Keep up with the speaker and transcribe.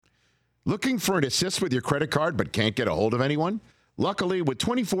Looking for an assist with your credit card but can't get a hold of anyone? Luckily, with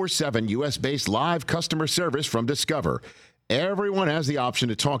 24/7 U.S.-based live customer service from Discover, everyone has the option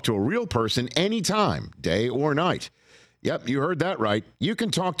to talk to a real person anytime, day or night. Yep, you heard that right. You can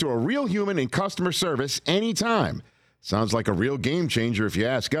talk to a real human in customer service anytime. Sounds like a real game changer if you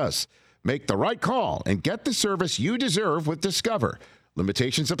ask us. Make the right call and get the service you deserve with Discover.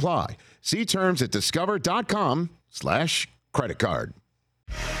 Limitations apply. See terms at discover.com/credit card.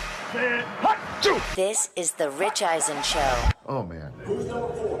 This is the Rich Eisen Show. Oh, man.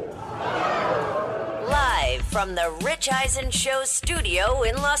 Live from the Rich Eisen Show studio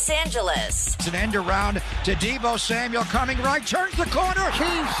in Los Angeles. It's an end around to Deebo Samuel coming right, turns the corner.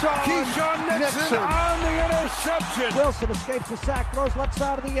 Keyshawn Nixon on the interception. Wilson escapes the sack, throws left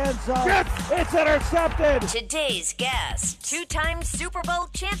side of the end zone. Yes! It's intercepted. Today's guest, two-time Super Bowl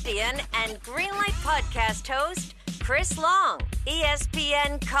champion and Greenlight podcast host, Chris Long,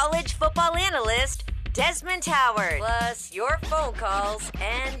 ESPN college football analyst, Desmond Howard, plus your phone calls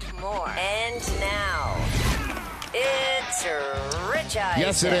and more. And now, it's Rich Eisen.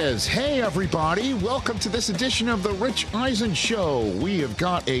 Yes, it is. Hey, everybody. Welcome to this edition of the Rich Eisen Show. We have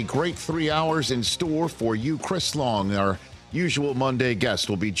got a great 3 hours in store for you. Chris Long, our usual Monday guest,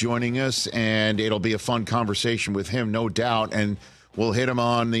 will be joining us, and it'll be a fun conversation with him, no doubt. And we'll hit him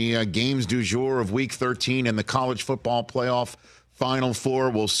on the games du jour of Week 13 and the college football playoff Final Four.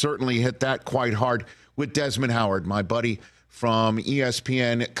 We'll certainly hit that quite hard with Desmond Howard, my buddy from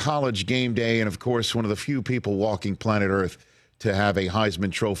ESPN College Game Day, and, of course, one of the few people walking planet Earth to have a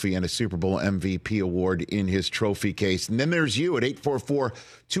Heisman Trophy and a Super Bowl MVP award in his trophy case. And then there's you at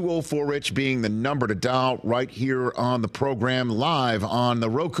 844-204-RICH being the number to dial right here on the program, live on the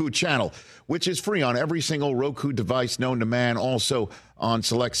Roku channel, which is free on every single Roku device known to man, also on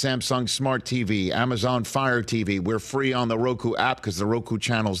select Samsung Smart TV, Amazon Fire TV. We're free on the Roku app because the Roku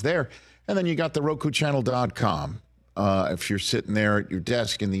channel's there. And then you got the RokuChannel.com. If you're sitting there at your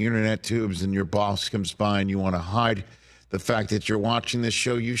desk in the internet tubes and your boss comes by and you want to hide the fact that you're watching this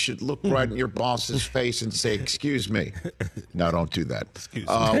show, you should look right in your boss's face and say, "Excuse me." No, don't do that.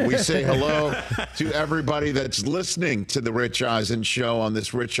 We say hello to everybody that's listening to the Rich Eisen Show on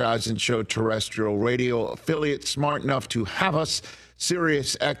this Rich Eisen Show terrestrial radio affiliate, smart enough to have us.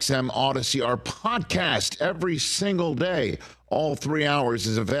 Sirius XM Odyssey, our podcast every single day. All 3 hours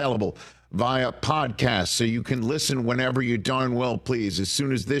is available via podcast, so you can listen whenever you darn well please. As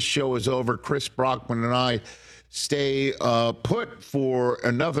soon as this show is over, Chris Brockman and I stay put for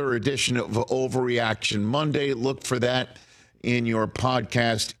another edition of Overreaction Monday. Look for that in your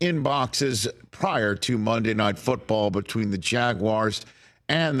podcast inboxes prior to Monday Night Football between the Jaguars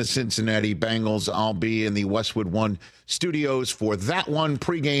and the Cincinnati Bengals. I'll be in the Westwood One studios for that one,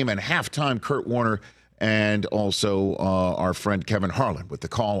 pregame and halftime. Kurt Warner and also our friend Kevin Harlan with the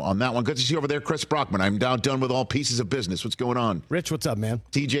call on that one. Good to see you over there, Chris Brockman. I'm now done with all pieces of business. What's going on? Rich, what's up, man?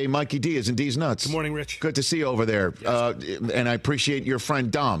 TJ Mikey D is in D's Nuts. Good morning, Rich. Good to see you over there. Yes. And I appreciate your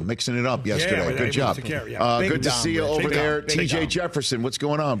friend Dom mixing it up yesterday. Good job. Good to see you over there. TJ Jefferson, what's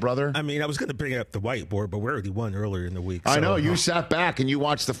going on, brother? I mean, I was going to bring up the whiteboard, but we already won earlier in the week. I know. You sat back and you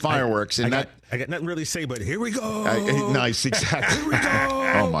watched the fireworks. I got nothing really to say, but here we go. Nice, exactly. Here we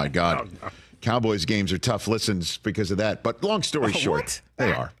go. Oh, my God. Cowboys games are tough listens because of that. But long story short,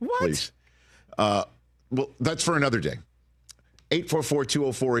 they are. What? Please. Well, that's for another day.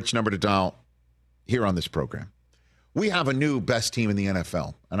 844-204-RICH number to dial here on this program. We have a new best team in the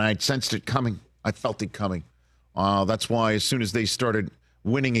NFL, and I sensed it coming. I felt it coming. That's why as soon as they started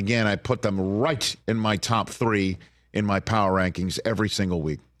winning again, I put them right in my top 3 in my power rankings every single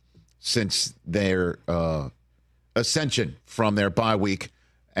week since their ascension from their bye week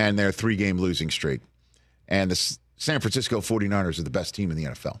and their 3-game losing streak. And the San Francisco 49ers are the best team in the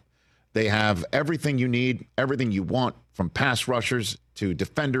NFL. They have everything you need, everything you want, from pass rushers to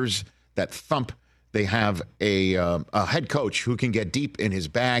defenders that thump. They have a head coach who can get deep in his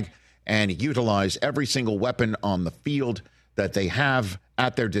bag and utilize every single weapon on the field that they have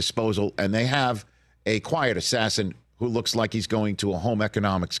at their disposal. And they have a quiet assassin who looks like he's going to a home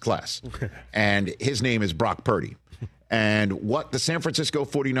economics class. And his name is Brock Purdy. And what the San Francisco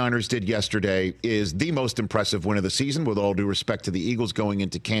 49ers did yesterday is the most impressive win of the season, with all due respect to the Eagles going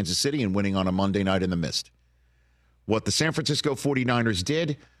into Kansas City and winning on a Monday night in the mist. What the San Francisco 49ers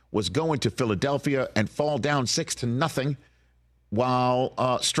did was go into Philadelphia and fall down 6-0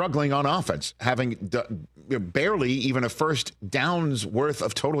 while struggling on offense, having barely even a first down's worth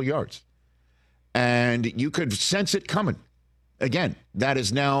of total yards. And you could sense it coming. Again, that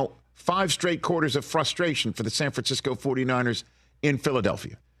is now 5 straight quarters of frustration for the San Francisco 49ers in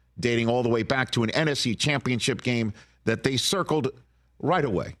Philadelphia, dating all the way back to an NFC championship game that they circled right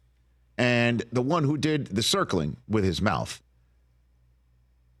away. And the one who did the circling with his mouth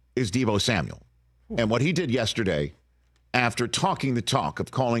is Deebo Samuel. And what he did yesterday, after talking the talk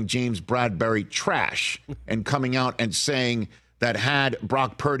of calling James Bradbury trash and coming out and saying that had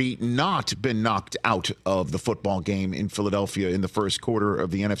Brock Purdy not been knocked out of the football game in Philadelphia in the first quarter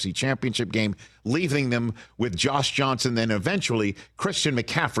of the NFC Championship game, leaving them with Josh Johnson, then eventually Christian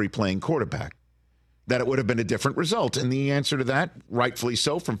McCaffrey playing quarterback, that it would have been a different result. And the answer to that, rightfully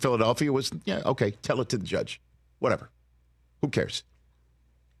so, from Philadelphia was, yeah, okay, tell it to the judge. Whatever. Who cares?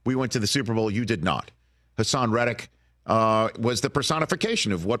 We went to the Super Bowl. You did not. Hassan Reddick was the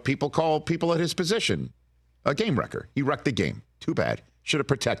personification of what people call people at his position, a game wrecker. He wrecked the game. Too bad. Should have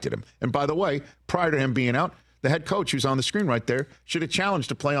protected him. And by the way, prior to him being out, the head coach who's on the screen right there should have challenged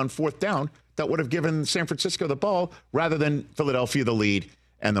to play on fourth down that would have given San Francisco the ball rather than Philadelphia the lead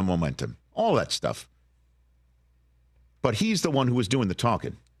and the momentum. All that stuff. But he's the one who was doing the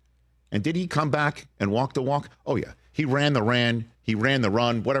talking. And did he come back and walk the walk? Oh, yeah. He ran the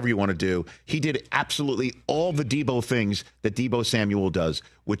run, whatever you want to do. He did absolutely all the Deebo things that Deebo Samuel does,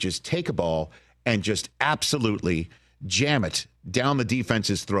 which is take a ball and just absolutely jam it down the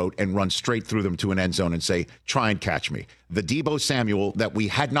defense's throat and run straight through them to an end zone and say, try and catch me. The Deebo Samuel that we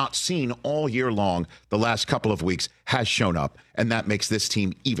had not seen all year long the last couple of weeks has shown up, and that makes this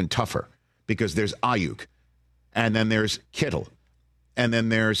team even tougher because there's Ayuk, and then there's Kittle, and then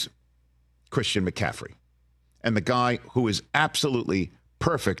there's Christian McCaffrey. And the guy who is absolutely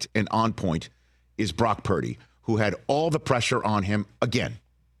perfect and on point is Brock Purdy, who had all the pressure on him again.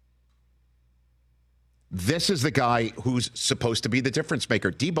 This is the guy who's supposed to be the difference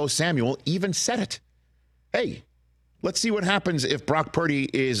maker. Deebo Samuel even said it. Hey, let's see what happens if Brock Purdy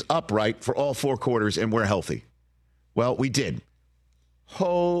is upright for all four quarters and we're healthy. Well, we did.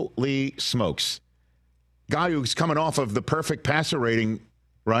 Holy smokes. Guy who's coming off of the perfect passer rating,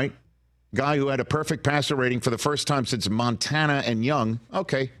 right? Guy who had a perfect passer rating for the first time since Montana and Young.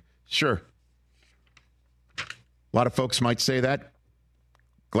 Okay, sure. A lot of folks might say that.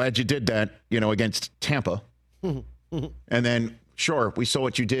 Glad you did that, against Tampa. And then, sure, we saw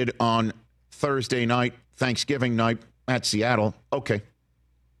what you did on Thursday night, Thanksgiving night at Seattle. Okay.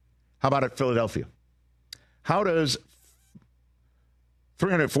 How about at Philadelphia? How does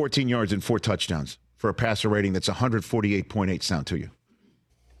 314 yards and 4 touchdowns for a passer rating that's 148.8 sound to you?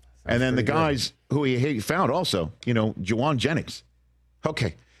 And then the guys who he found also, Juwan Jennings.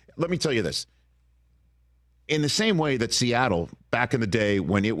 Okay, let me tell you this. In the same way that Seattle, back in the day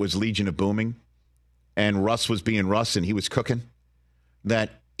when it was Legion of Booming and Russ was being Russ and he was cooking, that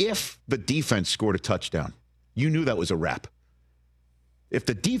if the defense scored a touchdown, you knew that was a wrap. If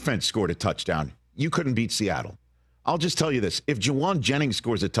the defense scored a touchdown, you couldn't beat Seattle. I'll just tell you this. If Juwan Jennings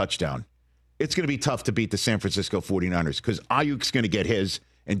scores a touchdown, it's going to be tough to beat the San Francisco 49ers because Ayuk's going to get his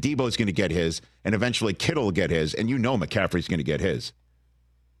and Deebo's going to get his and eventually Kittle will get his and McCaffrey's going to get his.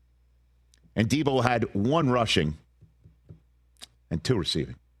 And Deebo had 1 rushing and 2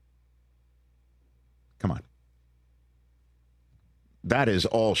 receiving. Come on. That is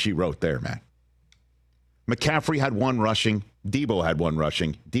all she wrote there, man. McCaffrey had 1 rushing. Deebo had 1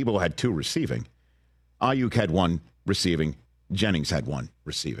 rushing. Deebo had 2 receiving. Ayuk had 1 receiving. Jennings had 1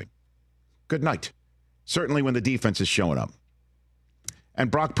 receiving. Good night. Certainly when the defense is showing up. And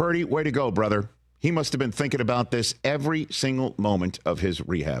Brock Purdy, way to go, brother. He must have been thinking about this every single moment of his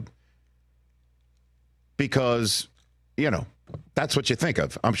rehab. Because, that's what you think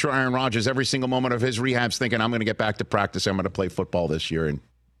of. I'm sure Aaron Rodgers, every single moment of his rehab's thinking, I'm going to get back to practice. I'm going to play football this year. And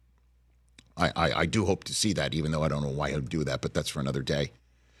I do hope to see that, even though I don't know why he'll do that, but that's for another day.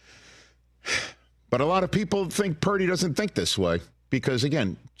 But a lot of people think Purdy doesn't think this way because,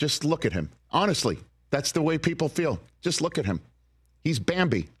 again, just look at him. Honestly, that's the way people feel. Just look at him. He's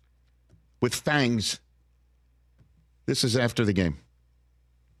Bambi with fangs. This is after the game.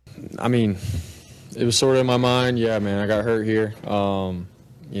 I mean, it was sort of in my mind. Yeah, man, I got hurt here.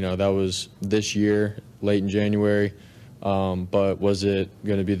 That was this year, late in January. But was it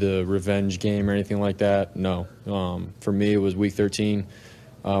going to be the revenge game or anything like that? No. For me, it was week 13.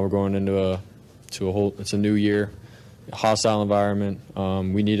 We're going into it's a new year, a hostile environment.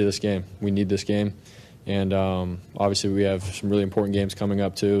 We needed this game. We need this game. And obviously we have some really important games coming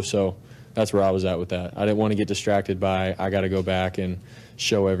up too. So that's where I was at with that. I didn't want to get distracted by I got to go back and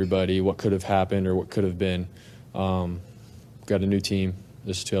show everybody what could have happened or what could have been. Got a new team.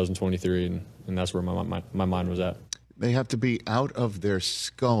 This is 2023, and that's where my mind was at. They have to be out of their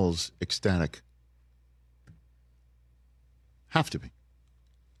skulls ecstatic. Have to be.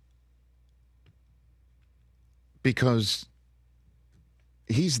 Because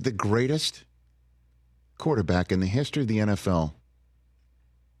he's the greatest quarterback in the history of the NFL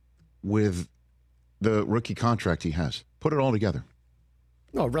with the rookie contract he has. Put it all together.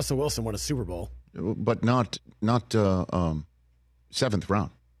 No, Russell Wilson won a Super Bowl. But not seventh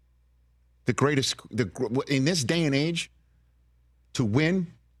round. The greatest in this day and age to win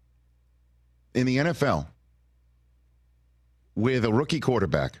in the NFL with a rookie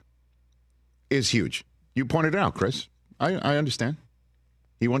quarterback is huge. You pointed it out, Chris. I understand.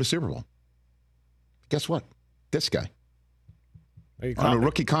 He won a Super Bowl. Guess what? This guy on a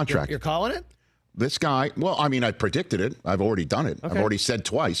rookie contract. You're calling it? This guy, well, I mean, I predicted it. I've already done it. Okay. I've already said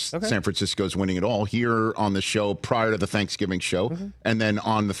twice San Francisco's winning it all here on the show prior to the Thanksgiving show. And then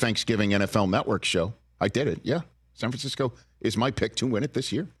on the Thanksgiving NFL Network show. I did it. Yeah. San Francisco is my pick to win it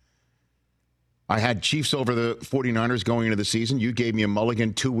this year. I had Chiefs over the 49ers going into the season. You gave me a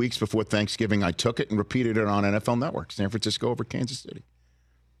mulligan 2 weeks before Thanksgiving. I took it and repeated it on NFL Network. San Francisco over Kansas City.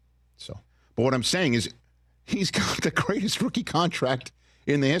 But what I'm saying is he's got the greatest rookie contract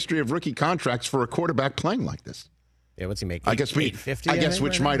in the history of rookie contracts for a quarterback playing like this. Yeah, what's he make? I guess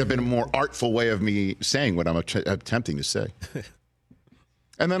which might have been a more artful way of me saying what I'm attempting to say.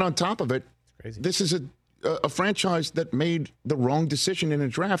 And then on top of it, this is a franchise that made the wrong decision in a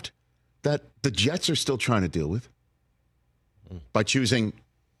draft that the Jets are still trying to deal with by choosing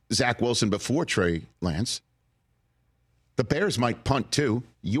Zach Wilson before Trey Lance. The Bears might punt too.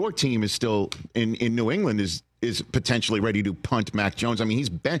 Your team is still in New England is potentially ready to punt Mac Jones. I mean, he's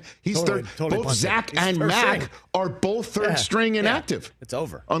totally both Zach and Mac are both third string inactive. It's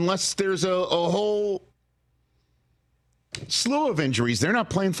over. Unless there's a whole slew of injuries. They're not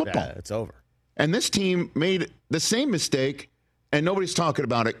playing football. Yeah, it's over. And this team made the same mistake, and nobody's talking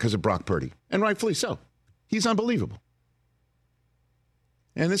about it because of Brock Purdy. And rightfully so. He's unbelievable.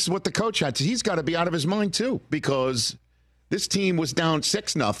 And this is what the coach had to. He's got to be out of his mind, too, because this team was down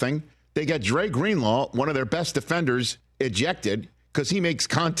 6-0. They got Dre Greenlaw, one of their best defenders, ejected because he makes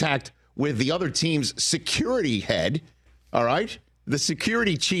contact with the other team's security head. All right? The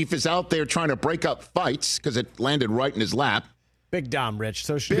security chief is out there trying to break up fights because it landed right in his lap. Big Dom, Rich.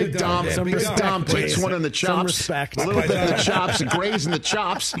 So Big Dom takes one in the chops. Some respect. A little bit in the chops, grazing the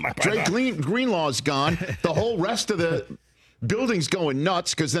chops. Dre Greenlaw's gone. The whole rest of the building's going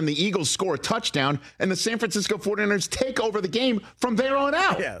nuts because then the Eagles score a touchdown and the San Francisco 49ers take over the game from there on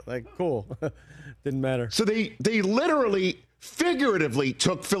out. Yeah, cool. Didn't matter. So they literally, figuratively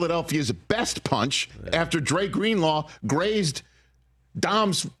took Philadelphia's best punch after Dre Greenlaw grazed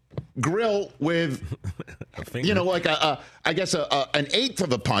Dom's grill with, an eighth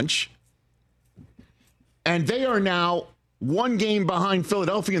of a punch. And they are now one game behind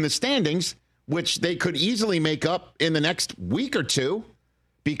Philadelphia in the standings, which they could easily make up in the next week or two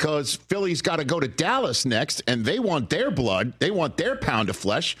because Philly's got to go to Dallas next, and they want their blood. They want their pound of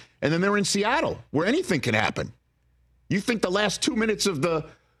flesh. And then they're in Seattle, where anything can happen. You think the last 2 minutes of the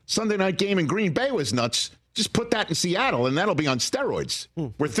Sunday night game in Green Bay was nuts? Just put that in Seattle, and that'll be on steroids,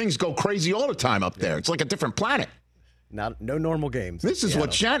 where things go crazy all the time up there. It's like a different planet. No normal games. This is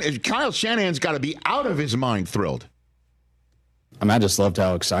what Kyle Shanahan's got to be out of his mind thrilled. I mean, I just loved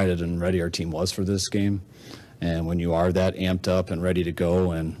how excited and ready our team was for this game. And when you are that amped up and ready to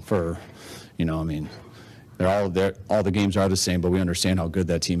go, and for, they're all there. All the games are the same, but we understand how good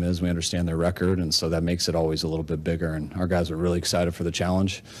that team is. We understand their record, and so that makes it always a little bit bigger. And our guys are really excited for the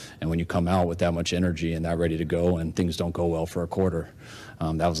challenge. And when you come out with that much energy and that ready to go, and things don't go well for a quarter,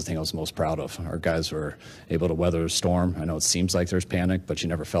 that was the thing I was most proud of. Our guys were able to weather the storm. I know it seems like there's panic, but you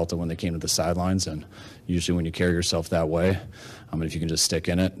never felt it when they came to the sidelines. And usually when you carry yourself that way, if you can just stick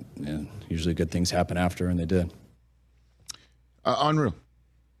in it, and usually good things happen after, and they did. Unreal.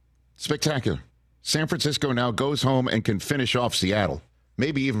 Spectacular. San Francisco now goes home and can finish off Seattle,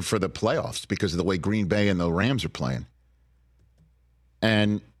 maybe even for the playoffs because of the way Green Bay and the Rams are playing.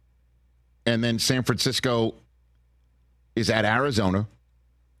 And then San Francisco is at Arizona,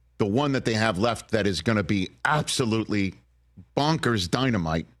 the one that they have left that is going to be absolutely bonkers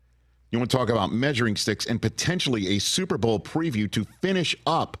dynamite. You want to talk about measuring sticks and potentially a Super Bowl preview to finish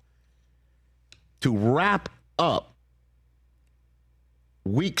up, to wrap up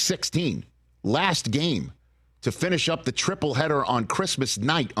Week 16. Last game to finish up the triple header on Christmas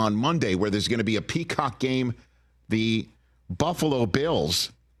night on Monday, where there's going to be a Peacock game. The Buffalo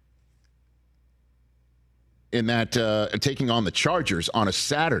Bills in that taking on the Chargers on a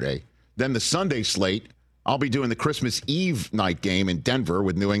Saturday. Then the Sunday slate, I'll be doing the Christmas Eve night game in Denver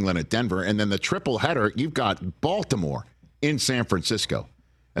with New England at Denver. And then the triple header, you've got Baltimore in San Francisco.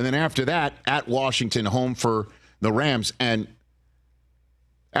 And then after that, at Washington, home for the Rams. And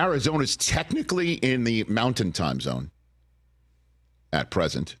Arizona's technically in the Mountain Time zone at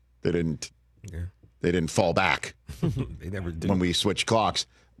present. They didn't fall back. They never did. When we switched clocks.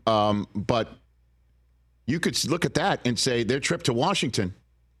 But you could look at that and say their trip to Washington.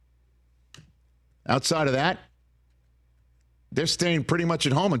 Outside of that, they're staying pretty much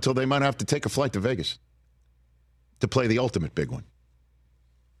at home until they might have to take a flight to Vegas to play the ultimate big one.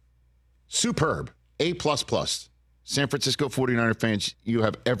 Superb. A++. San Francisco 49er fans, you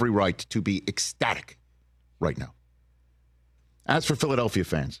have every right to be ecstatic right now. As for Philadelphia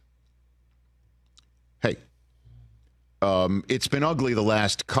fans, hey, it's been ugly the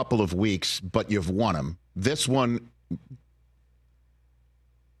last couple of weeks, but you've won them. This one,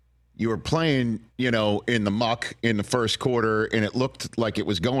 you were playing, in the muck in the first quarter, and it looked like it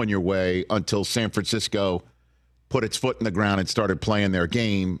was going your way until San Francisco put its foot in the ground and started playing their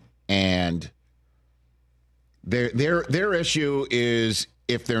game. And their issue is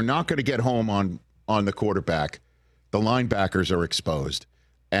if they're not going to get home on the quarterback, the linebackers are exposed.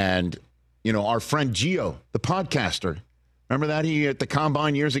 And, our friend Gio, the podcaster, remember that? He at the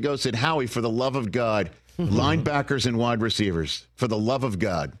Combine years ago said, Howie, for the love of God, linebackers and wide receivers, for the love of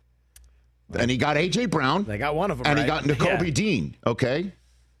God. And he got A.J. Brown. They got one of them, and right? he got N'Kobe Dean, okay?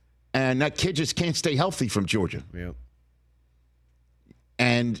 And that kid just can't stay healthy from Georgia. Yep.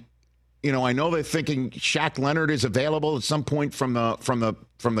 And, I know they're thinking Shaq Leonard is available at some point from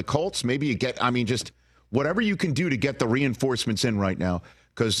the Colts. Maybe you get, just whatever you can do to get the reinforcements in right now.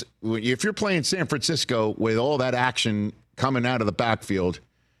 Because if you're playing San Francisco with all that action coming out of the backfield,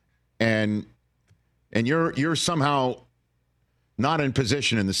 and you're somehow not in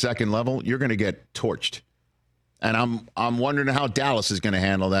position in the second level, you're going to get torched. And I'm wondering how Dallas is going to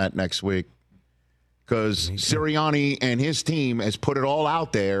handle that next week. Because Sirianni and his team has put it all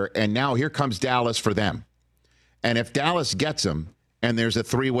out there, and now here comes Dallas for them. And if Dallas gets them, and there's a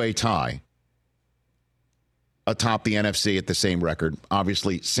three-way tie atop the NFC at the same record,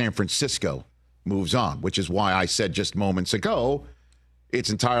 obviously San Francisco moves on, which is why I said just moments ago, it's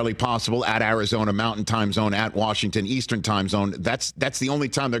entirely possible at Arizona Mountain Time Zone, at Washington Eastern Time Zone. That's the only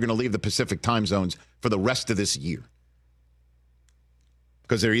time they're going to leave the Pacific time zones for the rest of this year.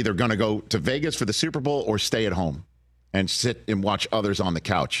 Because they're either going to go to Vegas for the Super Bowl or stay at home and sit and watch others on the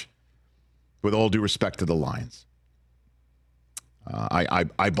couch, with all due respect to the Lions.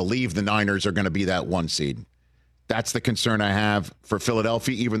 I believe the Niners are going to be that one seed. That's the concern I have for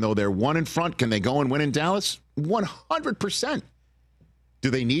Philadelphia. Even though they're one in front, can they go and win in Dallas? 100%. Do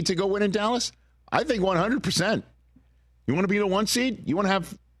they need to go win in Dallas? I think 100%. You want to be the one seed? You want to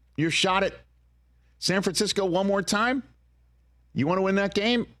have your shot at San Francisco one more time? You want to win that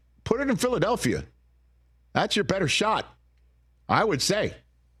game? Put it in Philadelphia. That's your better shot, I would say.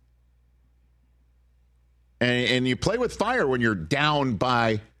 And you play with fire when you're down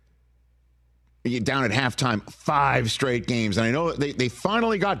at halftime 5 straight games. And I know they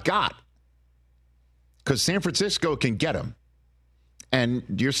finally got because San Francisco can get them. And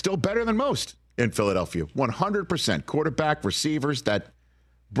you're still better than most in Philadelphia. 100%. Quarterback, receivers, that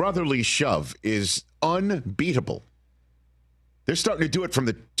brotherly shove is unbeatable. They're starting to do it from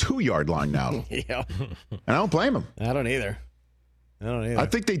the 2-yard line now. Yeah. And I don't blame them. I don't either. I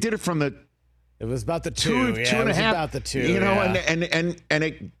think they did it from the... It was about the 2. Two and a half. About the 2.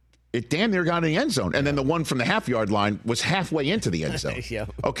 And it damn near got in the end zone. And then the one from the half-yard line was halfway into the end zone. Yeah.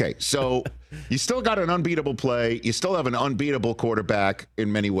 Okay, so you still got an unbeatable play. You still have an unbeatable quarterback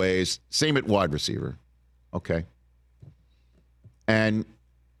in many ways. Same at wide receiver. Okay. And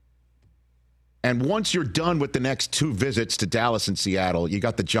once you're done with the next 2 visits to Dallas and Seattle, you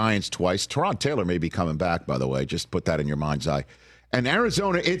got the Giants twice. Terod Taylor may be coming back, by the way. Just put that in your mind's eye. And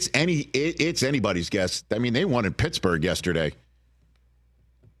Arizona, it's anybody's guess. I mean, they won in Pittsburgh yesterday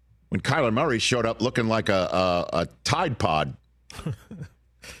when Kyler Murray showed up looking like a Tide Pod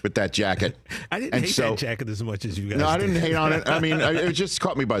with that jacket. I didn't hate that jacket as much as you guys. No, I didn't hate on it. I mean, it just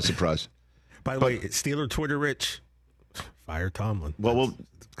caught me by surprise. By the way, Steeler Twitter Rich, fire Tomlin. Well, we'll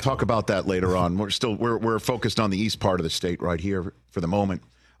talk about that later on. We're focused on the east part of the state right here for the moment.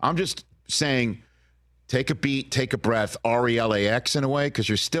 I'm just saying, take a beat, take a breath, RELAX in a way, because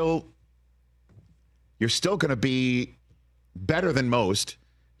you're still going to be better than most.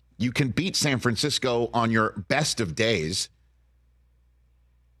 You can beat San Francisco on your best of days,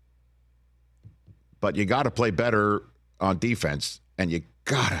 but you got to play better on defense, and you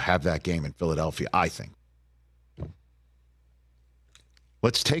got to have that game in Philadelphia, I think.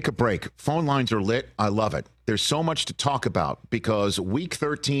 Let's take a break. Phone lines are lit. I love it. There's so much to talk about because Week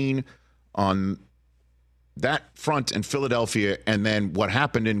 13 on that front in Philadelphia and then what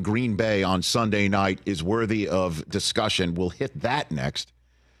happened in Green Bay on Sunday night is worthy of discussion. We'll hit that next.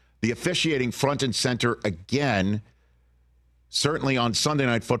 The officiating front and center again, certainly on Sunday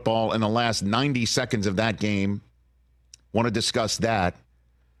Night Football in the last 90 seconds of that game. Want to discuss that.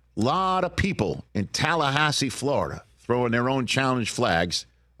 lot of people in Tallahassee, Florida, throwing their own challenge flags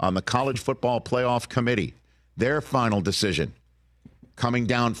on the College Football Playoff Committee. Their final decision coming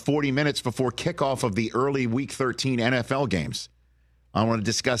down 40 minutes before kickoff of the early Week 13 NFL games. I want to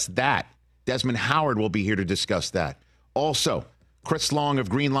discuss that. Desmond Howard will be here to discuss that. Also, Chris Long of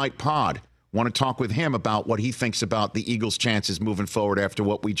Greenlight Pod. Want to talk with him about what he thinks about the Eagles' chances moving forward after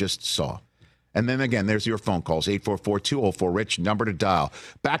what we just saw. And then again, there's your phone calls, 844-204-RICH, number to dial.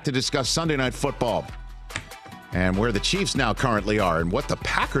 Back to discuss Sunday Night Football and where the Chiefs now currently are and what the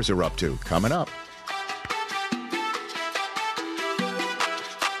Packers are up to coming up.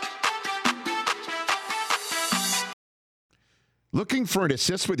 Looking for an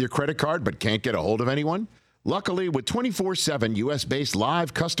assist with your credit card but can't get a hold of anyone? Luckily, with 24/7 U.S.-based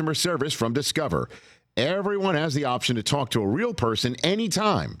live customer service from Discover, everyone has the option to talk to a real person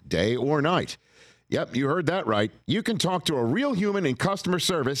anytime, day or night. Yep, you heard that right. You can talk to a real human in customer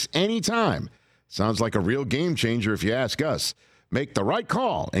service anytime. Sounds like a real game changer if you ask us. Make the right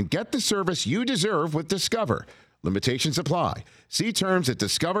call and get the service you deserve with Discover. Limitations apply. See terms at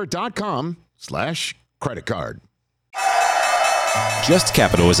discover.com/credit card. Just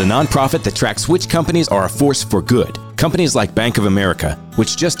Capital is a nonprofit that tracks which companies are a force for good. Companies like Bank of America,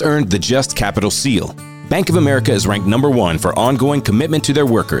 which just earned the Just Capital seal. Bank of America is ranked #1 for ongoing commitment to their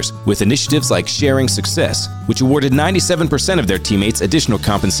workers, with initiatives like Sharing Success, which awarded 97% of their teammates additional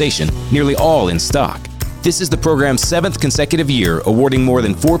compensation, nearly all in stock. This is the program's 7th consecutive year, awarding more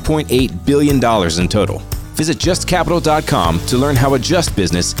than $4.8 billion in total. Visit justcapital.com to learn how a just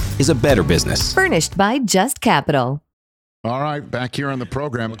business is a better business. Furnished by Just Capital. All right, back here on the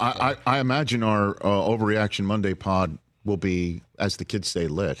program. I imagine our Overreaction Monday pod will be, as the kids say,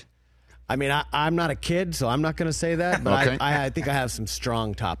 lit. I mean, I'm not a kid, so I'm not going to say that, but okay. I think I have some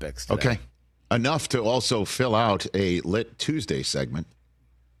strong topics today. Okay. Enough to also fill out a Lit Tuesday segment.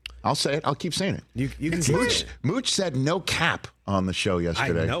 I'll say it. I'll keep saying it. You can say it. Mooch said no cap on the show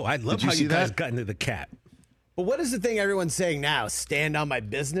yesterday. I know. I love how you guys got into the cap. But what is the thing everyone's saying now? Stand on my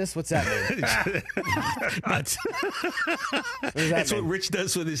business? What's that mean? That's what Rich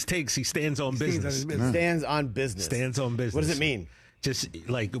does with his takes. He stands on business. Stands on business. Stands on business. What does it mean? Just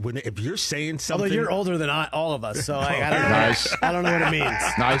like if you're saying something. Although you're older than all of us, so I don't know. Nice. I don't know what it means.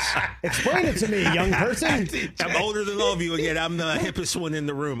 Nice. Explain it to me, young person. I'm older than all of you, and yet I'm the hippest one in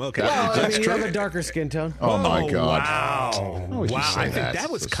the room. Okay. Well, I mean, you have a darker skin tone. Oh, my God. Wow. Wow. I think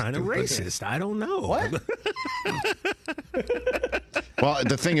that was kind of racist. I don't know. What? Well,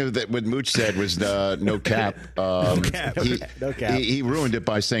 the thing that what Mooch said was no cap. No cap. No cap. He ruined it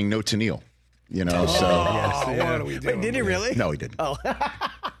by saying no to Neil. You know, Yes, what are we doing? Wait, did he really? No, he didn't. Oh.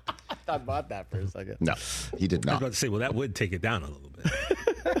 I thought about that for a second. No, he did I was not. about to say, well, that would take it down a little bit.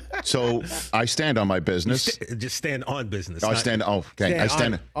 So I stand on my business. Just stand on business. I stand. Oh, okay. I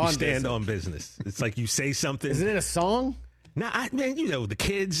stand. You stand on business. It's like you say something. Isn't it a song? Nah, man, you know, the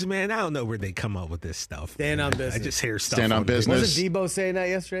kids, man, I don't know where they come up with this stuff. Stand on business. I just hear stuff. Stand on business. Wasn't Debo saying that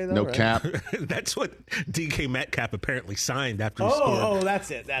yesterday, though? No right? cap. That's what DK Metcalf apparently signed after he scored. Oh,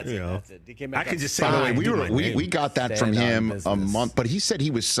 that's it. That's it. DK Metcalf. I could just say, By the way, we got that from him a month, but he said he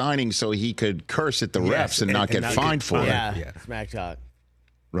was signing so he could curse at the refs and not get fined for it. Yeah, smack talk.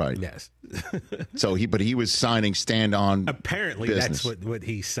 Right. Yes. So he was signing stand on. Apparently, business. that's what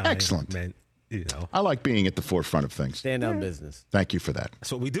he signed. Excellent. Meant, you know. I like being at the forefront of things. Stand on business. Thank you for that.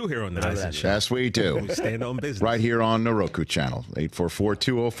 That's what we do here on the Eisen Show. Yes, we do. We stand on business. Right here on the Roku channel.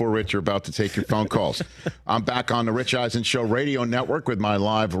 844-204-RICH. You're about to take your phone calls. I'm back on the Rich Eisen Show radio network with my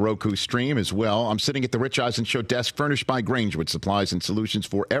live Roku stream as well. I'm sitting at the Rich Eisen Show desk furnished by Grainger with supplies and solutions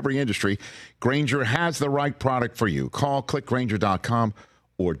for every industry. Grainger has the right product for you. Call clickgrainger.com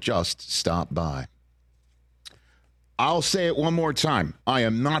or just stop by. I'll say it one more time. I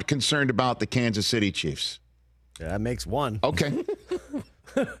am not concerned about the Kansas City Chiefs. Yeah, that makes one. Okay.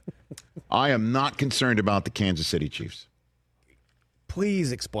 I am not concerned about the Kansas City Chiefs.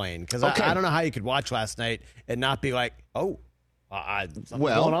 Please explain, because Okay. I don't know how you could watch last night and not be like, oh, something's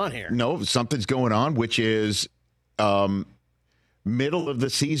going on here. No, something's going on, which is middle of the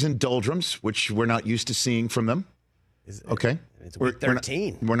season doldrums, which we're not used to seeing from them. Okay. It's week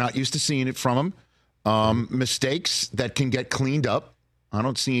 13. We're not used to seeing it from them. Mistakes that can get cleaned up. I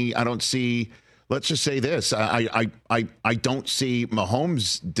don't see. Let's just say this. I don't see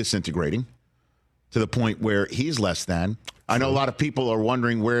Mahomes disintegrating to the point where he's less than. I know a lot of people are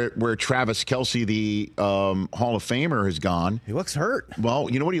wondering where Travis Kelce, the Hall of Famer, has gone. He looks hurt. Well,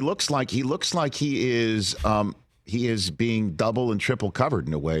 you know what he looks like? He looks like he is being double and triple covered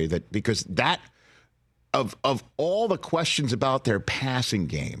in a way that, because that of all the questions about their passing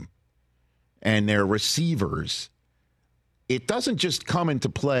game and their receivers, it doesn't just come into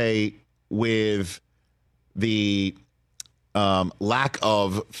play with the lack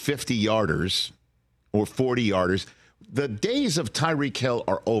of 50-yarders or 40-yarders. The days of Tyreek Hill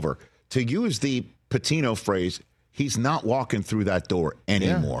are over. To use the Patino phrase, he's not walking through that door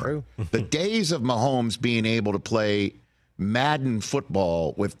anymore. Yeah, the days of Mahomes being able to play Madden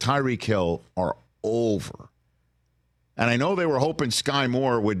football with Tyreek Hill are over. And I know they were hoping Sky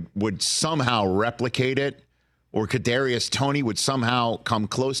Moore would somehow replicate it, or Kadarius Toney would somehow come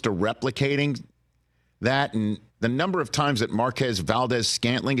close to replicating that. And the number of times that Marquez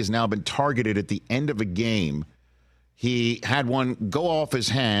Valdez-Scantling has now been targeted at the end of a game. He had one go off his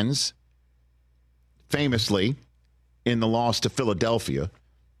hands, famously, in the loss to Philadelphia.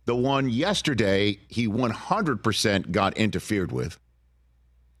 The one yesterday, he 100% got interfered with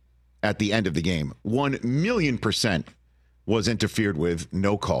at the end of the game. 1,000,000% was interfered with,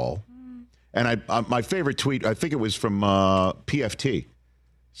 no call. And my favorite tweet, I think it was from PFT,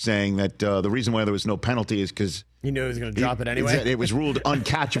 saying that the reason why there was no penalty is because he knew he was going to drop it anyway. It was ruled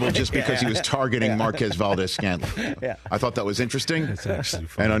uncatchable just because he was targeting Marquez Valdez-Scantling. I thought that was interesting. That's actually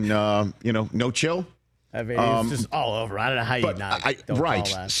funny. And on, no chill. I mean, it's just all over. I don't know how you don't right.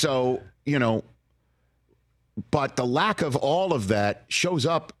 call that. So, but the lack of all of that shows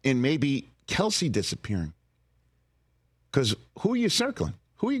up in maybe Kelsey disappearing. Because who are you circling?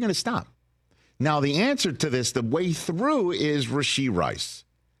 Who are you going to stop? Now, the answer to this, the way through, is Rashee Rice,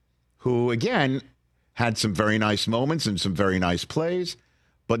 who, again, had some very nice moments and some very nice plays,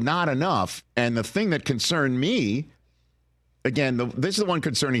 but not enough. And the thing that concerned me, again, this is the one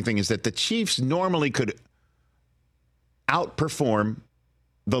concerning thing, is that the Chiefs normally could outperform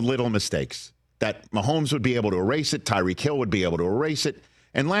the little mistakes. That Mahomes would be able to erase it, Tyreek Hill would be able to erase it.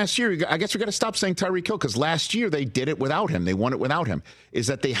 And last year, I guess we got to stop saying Tyreek Hill, because last year they did it without him. They won it without him. Is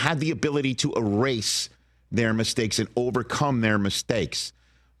that they had the ability to erase their mistakes and overcome their mistakes.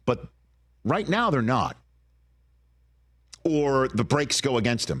 But right now they're not. Or the breaks go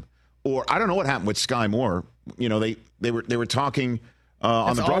against him. Or I don't know what happened with Sky Moore. They were talking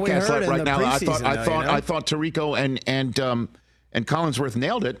on the broadcast right now. I thought Tirico and Collinsworth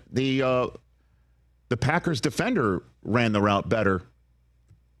nailed it. The Packers defender ran the route better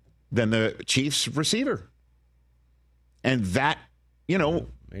than the Chiefs receiver. And that, made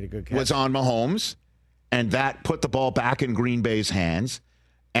a good catch. Was on Mahomes, and that put the ball back in Green Bay's hands.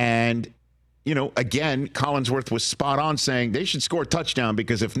 And, again, Collinsworth was spot on saying they should score a touchdown,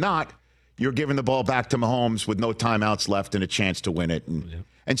 because if not, you're giving the ball back to Mahomes with no timeouts left and a chance to win it.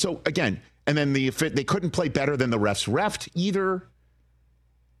 And so, again, and then they couldn't play better than the refs reffed either.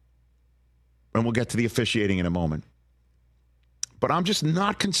 And we'll get to the officiating in a moment. But I'm just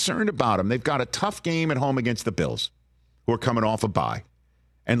not concerned about them. They've got a tough game at home against the Bills, who are coming off a bye.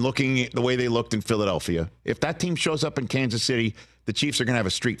 And looking at the way they looked in Philadelphia, if that team shows up in Kansas City, the Chiefs are going to have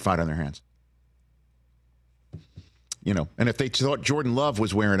a street fight on their hands. And if they thought Jordan Love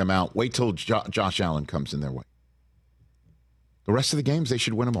was wearing them out, wait till Josh Allen comes in their way. The rest of the games, they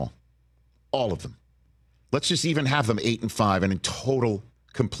should win them all. All of them. Let's just even have them 8-5 and in total,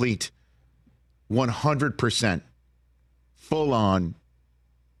 complete, 100%, full-on,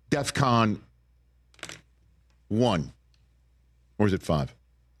 DEFCON 1. Or is it 5?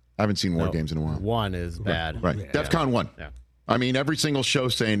 I haven't seen more games in a while. 1 is bad. Right. Yeah. DEFCON 1. Yeah. I mean, every single show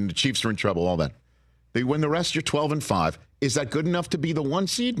saying the Chiefs are in trouble, all that. They win the rest, you're 12-5. Is that good enough to be the 1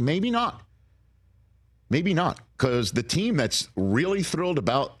 seed? Maybe not. Maybe not. Because the team that's really thrilled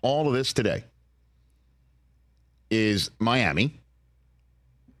about all of this today is Miami.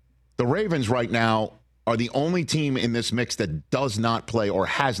 The Ravens right now are the only team in this mix that does not play or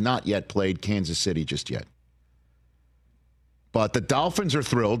has not yet played Kansas City just yet. But the Dolphins are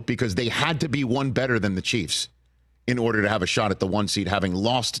thrilled because they had to be one better than the Chiefs in order to have a shot at the 1 seed, having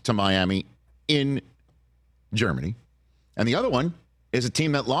lost to Miami in Germany. And the other one is a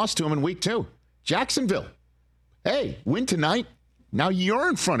team that lost to them in week 2, Jacksonville. Hey, win tonight. Now you're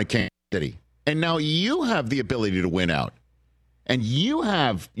in front of Kansas City. And now you have the ability to win out. And you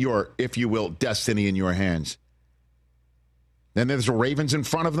have your, if you will, destiny in your hands. Then there's the Ravens in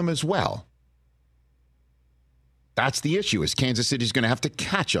front of them as well. That's the issue, is Kansas City's going to have to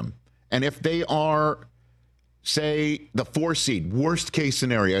catch them. And if they are, say, the 4 seed, worst case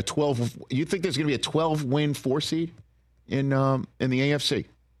scenario, a 12, you think there's going to be a 12-win 4 seed in the AFC?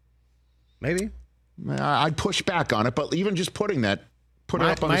 Maybe. I'd push back on it, but even just putting that, put it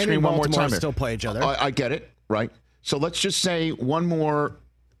up on the screen one more time. Still play each other. I get it, right? So let's just say one more,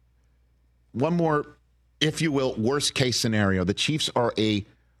 if you will, worst case scenario. The Chiefs are a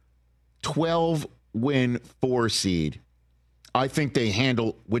 12-win 4 seed. I think they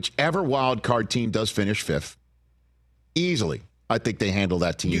handle whichever wild card team does finish 5th. Easily. I think they handle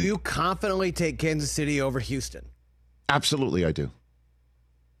that team. Do you confidently take Kansas City over Houston? Absolutely, I do.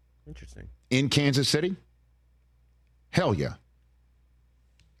 Interesting. In Kansas City? Hell yeah.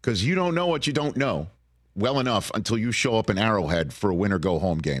 Because you don't know what you don't know well enough until you show up in Arrowhead for a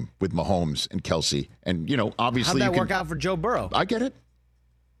win-or-go-home game with Mahomes and Kelsey. And, obviously how'd that work out for Joe Burrow? I get it.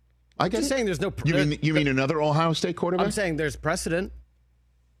 I'm just saying there's no... You mean another Ohio State quarterback? I'm saying there's precedent.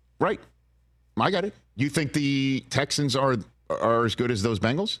 Right. I get it. You think the Texans are as good as those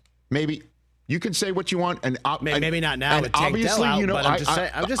Bengals? Maybe. You can say what you want, and maybe not now. And obviously, but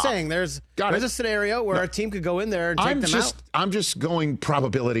I'm just saying there's a scenario where a team could go in there and take them out. I'm just going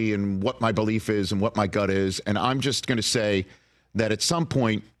probability and what my belief is and what my gut is, and I'm just going to say that at some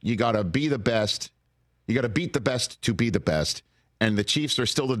point you got to be the best. You got to beat the best to be the best, and the Chiefs are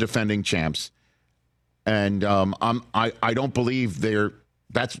still the defending champs. And I don't believe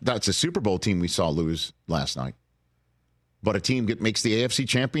that's a Super Bowl team we saw lose last night, but a team that makes the AFC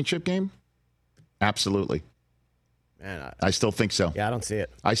Championship game. Absolutely. Man, I still think so. Yeah, I don't see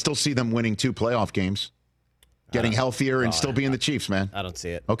it. I still see them winning 2 playoff games, getting healthier and still being the Chiefs, man. I don't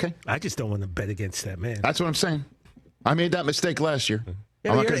see it. Okay. I just don't want to bet against that man. That's what I'm saying. I made that mistake last year. Yeah,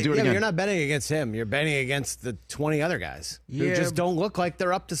 I'm not going to do it again. You're not betting against him. You're betting against the 20 other guys who just don't look like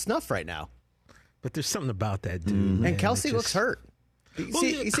they're up to snuff right now. But there's something about that dude. Mm-hmm. And Kelsey looks hurt. You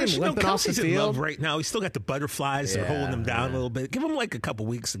see him limping off the field. field In love right now. He's still got the butterflies that are holding him down a little bit. Give him like a couple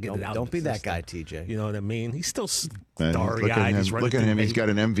weeks to get it out. Don't be that guy, TJ. You know what I mean? He's still starry-eyed. Look at him. He's got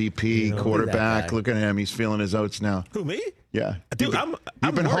an MVP quarterback. Look at him. He's feeling his oats now. Who, me? Yeah. Dude,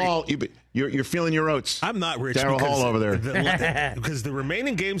 you're feeling your oats. I'm not rich. Darryl Hall over there. Because the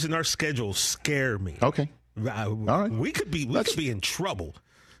remaining games in our schedule scare me. Okay. All right. We could be in trouble.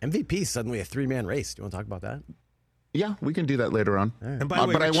 MVP suddenly a 3-man race. Do you want to talk about that? Yeah, we can do that later on. And by the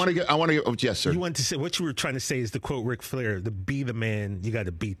way, but Rich, I want to get. Oh, yes, sir. You want to say what you were trying to say is the quote Ric Flair: "The be the man, you got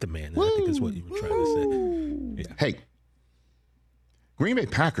to beat the man." I think is what you were trying to say. Yeah. Hey, Green Bay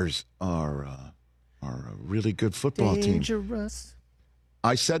Packers are a really good football team.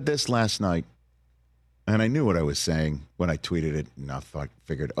 I said this last night, and I knew what I was saying when I tweeted it. And I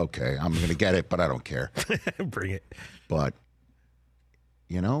figured, okay, I'm going to get it, but I don't care. Bring it. But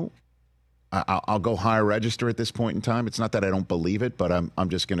I'll go higher register at this point in time. It's not that I don't believe it, but I'm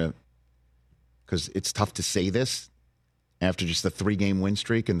just going to, because it's tough to say this after just the 3-game win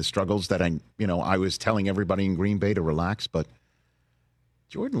streak and the struggles that I was telling everybody in Green Bay to relax. But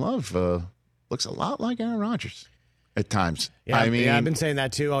Jordan Love looks a lot like Aaron Rodgers at times. Yeah, I've been saying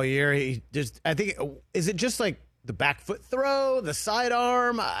that too all year. Is it just like the back foot throw, the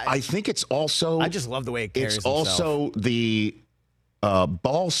sidearm? I think it's also. I just love the way it carries It's himself. also the.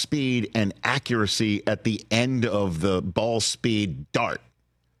 Ball speed and accuracy at the end of the ball speed dart,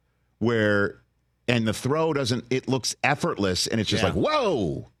 and the throw it looks effortless, and it's just like,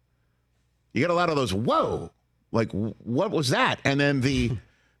 whoa. You get a lot of those, whoa. Like, what was that? And then the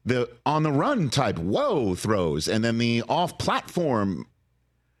on the run type, whoa throws, and then the off platform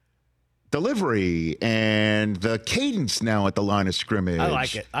delivery and the cadence now at the line of scrimmage. I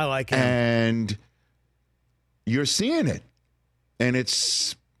like it. I like it. And you're seeing it. And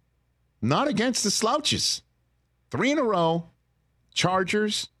it's not against the slouches. 3 in a row.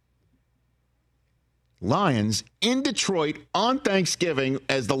 Chargers, Lions in Detroit on Thanksgiving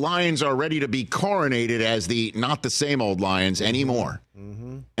as the Lions are ready to be coronated as the not the same old Lions anymore.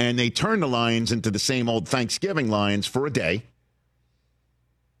 Mm-hmm. And they turn the Lions into the same old Thanksgiving Lions for a day.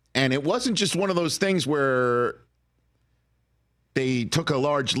 And it wasn't just one of those things where they took a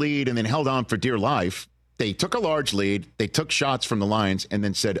large lead and then held on for dear life. They took a large lead, they took shots from the Lions, and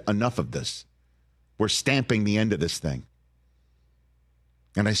then said, enough of this. We're stamping the end of this thing.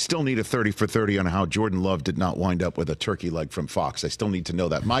 And I still need a 30 for 30 on how Jordan Love did not wind up with a turkey leg from Fox. I still need to know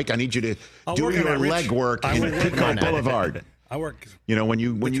that. Mike, I need you to do your leg work in Pico Boulevard. I work. When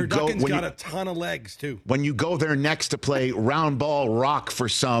you go, got a ton of legs too. When you go there next to play round ball rock for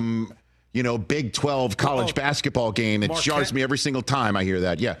some, Big 12 college basketball game, it jars me every single time I hear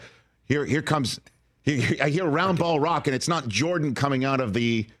that. Yeah, here comes. I hear round ball rock, and it's not Jordan coming out of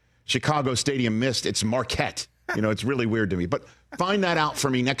the Chicago Stadium mist. It's Marquette. It's really weird to me. But find that out for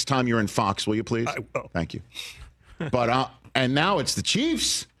me next time you're in Fox, will you please? I will. Thank you. But and now it's the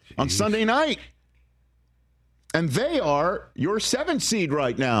Chiefs on Sunday night. And they are your 7th seed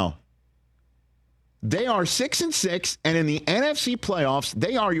right now. They are 6-6, and in the NFC playoffs,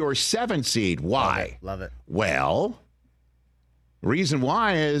 they are your 7th seed. Why? Love it. Well, the reason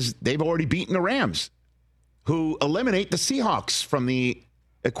why is they've already beaten the Rams, who eliminate the Seahawks from the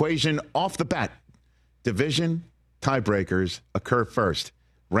equation off the bat. Division tiebreakers occur first.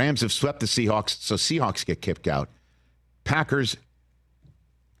 Rams have swept the Seahawks, so Seahawks get kicked out. Packers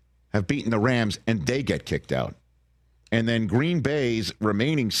have beaten the Rams, and they get kicked out. And then Green Bay's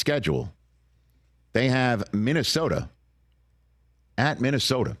remaining schedule, they have Minnesota at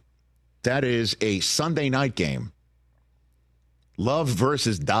Minnesota. That is a Sunday night game. Love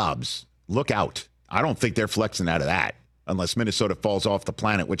versus Dobbs. Look out. I don't think they're flexing out of that unless Minnesota falls off the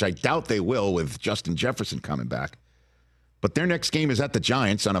planet, which I doubt they will with Justin Jefferson coming back. But their next game is at the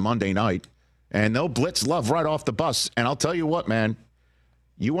Giants on a Monday night, and they'll blitz Love right off the bus. And I'll tell you what, man,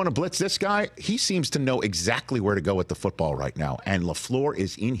 you want to blitz this guy? He seems to know exactly where to go with the football right now. And LaFleur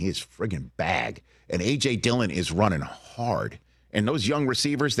is in his friggin' bag. And A.J. Dillon is running hard. And those young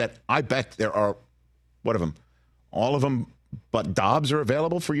receivers that I bet there are, what of them? All of them but Dobbs are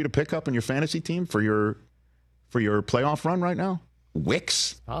available for you to pick up in your fantasy team for your playoff run right now?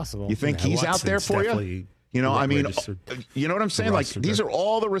 Wicks? Possible. You think he's out there for you? You know, I mean, you know what I'm saying? Like, these are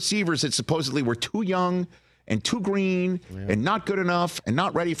all the receivers that supposedly were too young and too green and not good enough and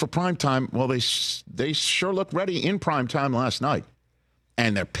not ready for prime time. Well, they sure looked ready in prime time last night.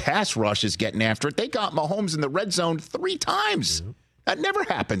 And their pass rush is getting after it. They got Mahomes in the red zone 3 times. Mm-hmm. That never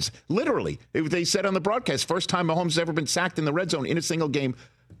happens. Literally. They said on the broadcast, first time Mahomes has ever been sacked in the red zone in a single game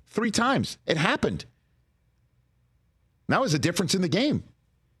 3 times. It happened. That was a difference in the game.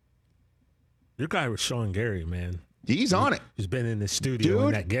 Your guy was Sean Gary, man. He's on it. He's been in the studio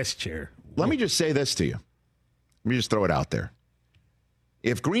in that guest chair. Let me just say this to you. Let me just throw it out there.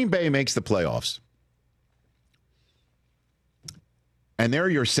 If Green Bay makes the playoffs and they're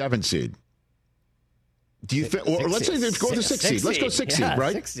your 7 seed, do you think, or let's say they go to 6 seed. Let's go 6 seed,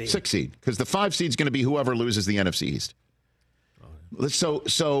 right? 6 seed. Because the 5 seed is going to be whoever loses the NFC East.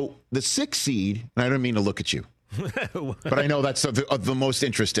 So the 6 seed, and I don't mean to look at you, but I know that's of the most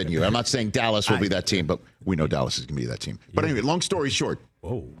interest in you. I'm not saying Dallas will be that team, but we know Dallas is going to be that team. But anyway, long story short.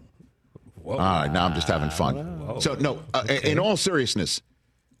 Whoa. All right, now I'm just having fun. Whoa. So, no, in all seriousness,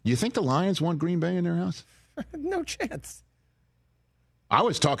 you think the Lions want Green Bay in their house? No chance. I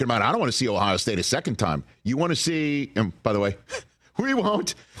was talking about, I don't want to see Ohio State a second time. You want to see, and by the way, we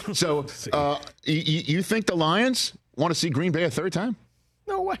won't. So, you think the Lions want to see Green Bay a third time?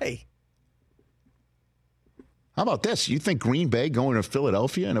 No way. How about this? You think Green Bay going to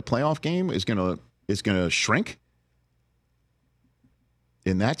Philadelphia in a playoff game is going to shrink?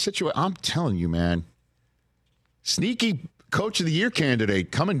 In that situation, I'm telling you, man, sneaky coach of the year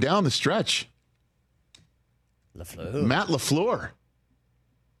candidate coming down the stretch. Matt LaFleur.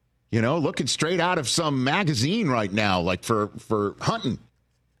 You know, looking straight out of some magazine right now, like for hunting.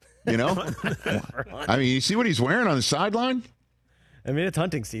 You know? I mean, you see what he's wearing on the sideline? I mean, it's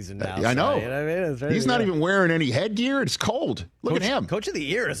hunting season now. I know. You know what I mean? He's not even wearing any headgear. It's cold. Look at him. Coach of the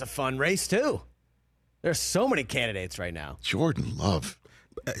year is a fun race, too. There's so many candidates right now. Jordan Love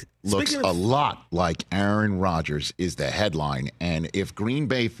looks a lot like Aaron Rodgers is the headline. And if Green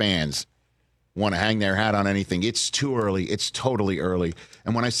Bay fans want to hang their hat on anything, it's too early. It's totally early.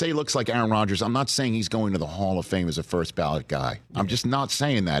 And when I say looks like Aaron Rodgers, I'm not saying he's going to the Hall of Fame as a first ballot guy. I'm just not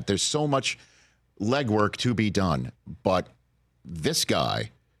saying that. There's so much legwork to be done. But this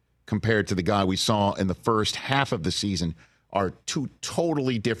guy, compared to the guy we saw in the first half of the season, are 2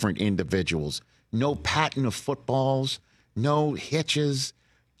 totally different individuals. No pattern of footballs, no hitches,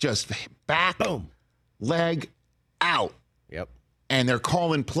 just back, boom, leg, out. Yep. And they're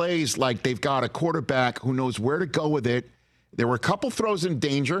calling plays like they've got a quarterback who knows where to go with it. There were a couple throws in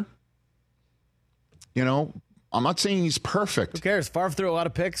danger. You know, I'm not saying he's perfect. Who cares? Favre threw a lot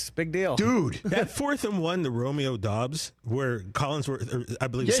of picks. Big deal. Dude. That 4th and 1, the Romeo Dobbs, where Collinsworth, I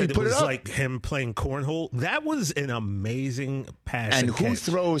believe, said it put was it like him playing cornhole. That was an amazing pass. And who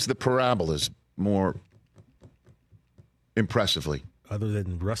throws the parabolas more impressively? Other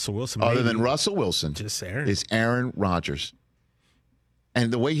than Russell Wilson. Other than Russell Wilson. Just Aaron. Is Aaron Rodgers.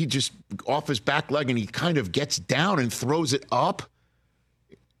 And the way he just, off his back leg, and he kind of gets down and throws it up.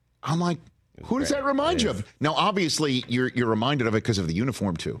 I'm like, who does that remind you of? Now, obviously, you're reminded of it because of the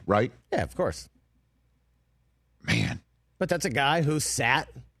uniform, too, right? Yeah, of course. Man. But that's a guy who sat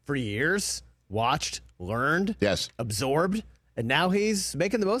for years, watched, learned, absorbed, and now he's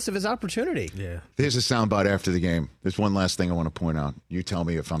making the most of his opportunity. Yeah. There's a soundbite after the game. There's one last thing I want to point out. You tell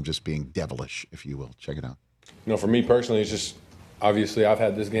me if I'm just being devilish, if you will. Check it out. You know, for me personally, it's just, obviously, I've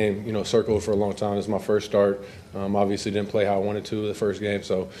had this game, circled for a long time. This is my first start. Obviously, didn't play how I wanted to the first game.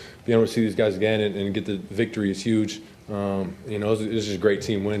 So being able to see these guys again and get the victory is huge. It was just a great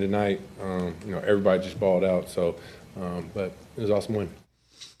team win tonight. Everybody just balled out. So, but it was an awesome win.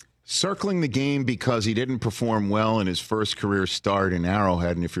 Circling the game because he didn't perform well in his first career start in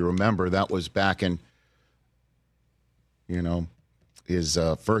Arrowhead. And if you remember, that was back in, his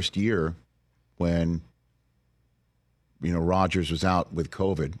first year when Rodgers was out with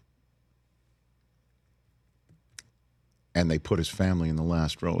COVID, and they put his family in the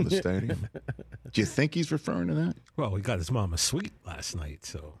last row of the stadium. Do you think he's referring to that? Well, he got his mom a suite last night,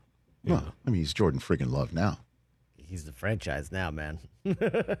 so. Well, I mean, he's Jordan friggin' Love now. He's the franchise now, man.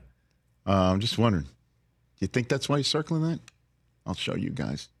 I'm just wondering. Do you think that's why he's circling that? I'll show you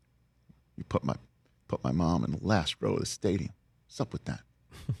guys. You put my mom in the last row of the stadium. What's up with that?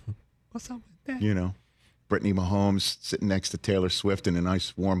 What's up with that? Brittany Mahomes sitting next to Taylor Swift in a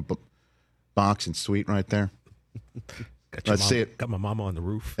nice warm box and suite right there. Let's see it. Got my mama on the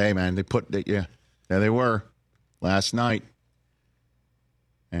roof. Hey, man, there they were last night.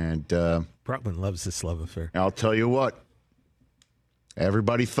 And Brockman loves this love affair. I'll tell you what.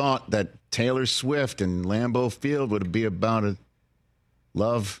 Everybody thought that Taylor Swift and Lambeau Field would be about a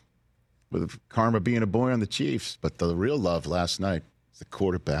love with Karma being a boy on the Chiefs. But the real love last night was the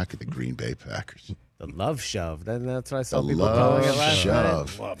quarterback of the Green Bay Packers. The love shove. That's what I saw people calling it last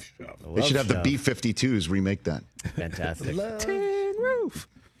night. Love shove. They should have the B-52s remake that. Fantastic. Tin roof.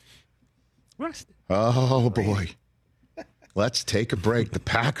 Oh, boy. Let's take a break. The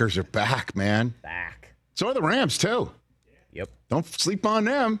Packers are back, man. Back. So are the Rams, too. Yep. Don't sleep on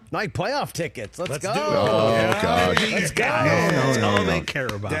them. Night playoff tickets. Let's go. Do it. Oh, God. Let's go. That's all they care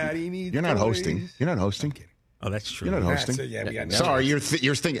about. Daddy needs You're not toys. hosting. You're not hosting. Oh, that's true. You're not hosting. We Sorry, you're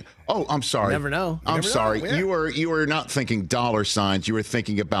thinking. Oh, I'm sorry. Never know. I'm never sorry. know, yeah. You were not thinking dollar signs. You were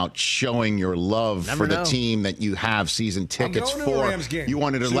thinking about showing your love Never for the know. team that you have season tickets going to a for. Rams game You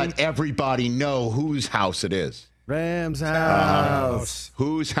wanted to soon. let everybody know whose house it is. Rams house.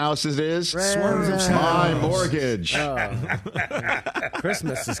 Whose house it is? Rams My house. mortgage.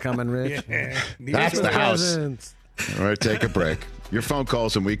 Christmas is coming, Rich. That's the house. Presents. All right, take a break. Your phone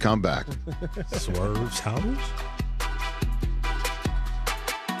calls when we come back. Swerve's house?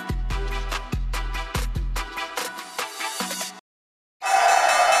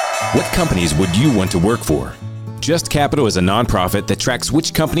 What companies would you want to work for? Just Capital is a nonprofit that tracks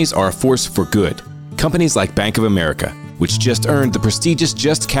which companies are a force for good. Companies like Bank of America, which just earned the prestigious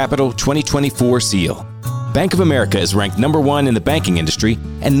Just Capital 2024 seal. Bank of America is ranked #1 in the banking industry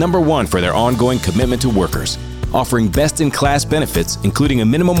and #1 for their ongoing commitment to workers, offering best-in-class benefits, including a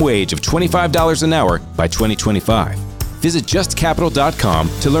minimum wage of $25 an hour by 2025. Visit justcapital.com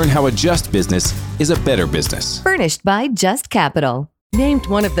to learn how a just business is a better business. Furnished by Just Capital. Named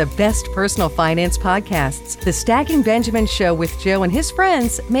one of the best personal finance podcasts, The Stacking Benjamin Show with Joe and his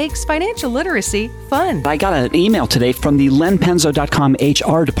friends makes financial literacy fun. I got an email today from the lenpenzo.com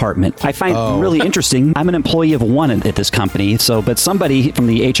HR department. I find it really interesting. I'm an employee of one at this company, but somebody from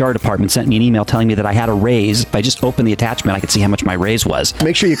the HR department sent me an email telling me that I had a raise. If I just opened the attachment, I could see how much my raise was.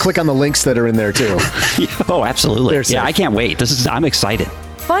 Make sure you click on the links that are in there, too. Oh, absolutely. Yeah, I can't wait. I'm excited.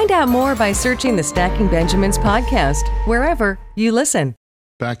 Find out more by searching the Stacking Benjamins podcast, wherever you listen.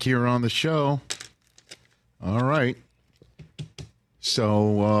 Back here on the show. All right.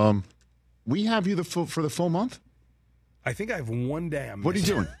 So we have you for the full month? I think I have one day. What are you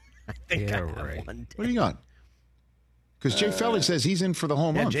doing? I think I have one day. What do you got? Because Jay Felly says he's in for the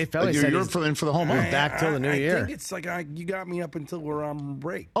whole month. Jay Felly said you're he's in for the whole month. Back till the new year. I think it's like you got me up until we're on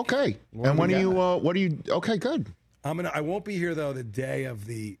break. Okay. And when are you? What do you? Okay, good. I won't be here though the day of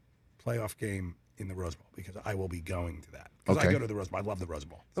the playoff game in the Rose Bowl because I will be going to that. Because I go to the Rose Bowl. I love the Rose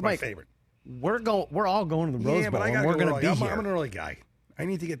Bowl. It's my favorite. We're all going to the Rose Bowl, but and we're going to be here. I'm an early guy. I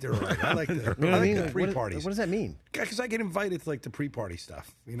need to get there early. I like the, You know what I mean? the pre-parties. What does that mean? Because I get invited to like the pre-party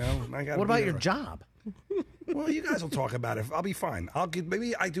stuff. You know. And I gotta What about be your there. job? Well, you guys will talk about it. I'll be fine.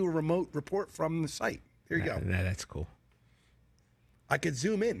 Maybe I do a remote report from the site. Here you go. Nah, that's cool. I could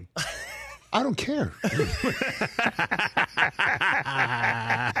zoom in. I don't care. I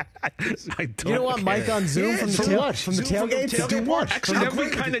don't You don't want Mike on Zoom from the tailgate? To do what? Actually, that'd be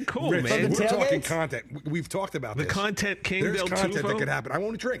kind of cool, Rich, man. we're talking content. We've talked about The this. content king There's Del content Tufo. that could happen. I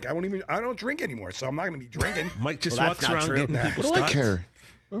won't drink. I don't drink anymore, so I'm not going to be drinking. Mike just Well, walks that's not around true. getting Nah. people What do I starts. care?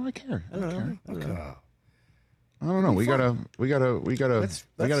 What do I care? I don't care. Okay. I don't know. We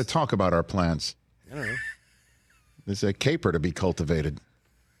gotta talk about our plans. I don't know. There's a caper to be cultivated.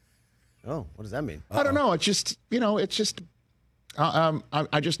 Oh, what does that mean? I don't know. It's just,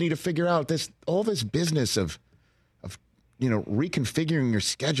 I just need to figure out all this business of reconfiguring your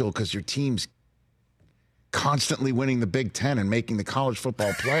schedule because your team's constantly winning the Big Ten and making the college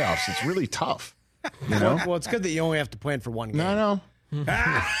football playoffs. It's really tough. Well, it's good that you only have to plan for one game. No.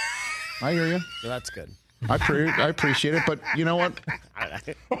 I hear you. So that's good. I appreciate it, but you know what?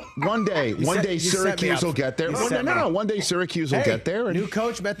 One day Syracuse will get there. One day Syracuse will get there. And new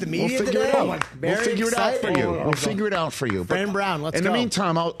coach met the media we'll figure today. it out. We'll figure it out for you. We'll figure it out for you. Fran Brown, let's go. In the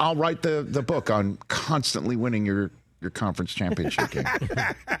meantime, I'll write the book on constantly winning your your conference championship game.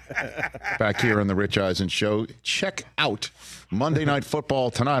 Back here on the Rich Eisen Show. Check out Monday Night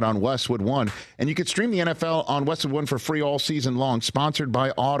Football tonight on Westwood One. And you can stream the NFL on Westwood One for free all season long, sponsored by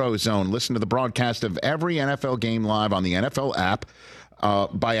AutoZone. Listen to the broadcast of every NFL game live on the NFL app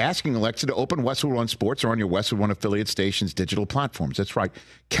by asking Alexa to open Westwood One Sports or on your Westwood One affiliate station's digital platforms. That's right.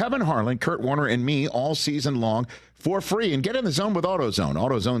 Kevin Harlan, Kurt Warner, and me all season long for free. And get in the zone with AutoZone.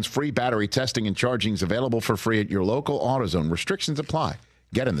 AutoZone's free battery testing and charging is available for free at your local AutoZone. Restrictions apply.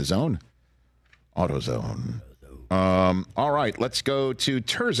 Get in the zone. AutoZone. All right, let's go to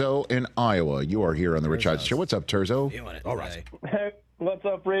Terzo in Iowa. You are here on the Rich Eisen Show. What's up, Terzo? All right. What's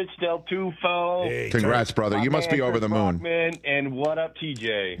up, Rich? Del Tufo. Hey, congrats, brother. You must be over the moon. Brockman, and what up,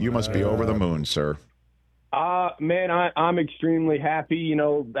 TJ? You must be over the moon, sir. Man, I'm extremely happy. You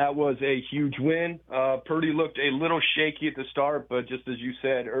know, that was a huge win. Purdy looked a little shaky at the start, but just as you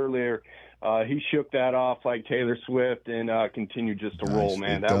said earlier, he shook that off like Taylor Swift and continued just to roll,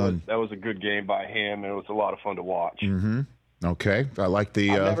 man. That was a good game by him, and it was a lot of fun to watch. Mm-hmm. Okay. I like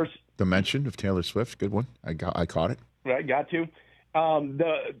the mention of Taylor Swift. Good one. I caught it. Right, got to.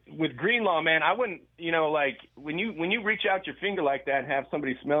 With Greenlaw, man, I wouldn't, like when you reach out your finger like that and have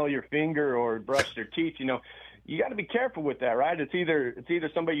somebody smell your finger or brush their teeth, you got to be careful with that, right? It's either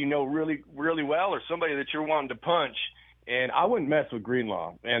somebody you know really, really well or somebody that you're wanting to punch. And I wouldn't mess with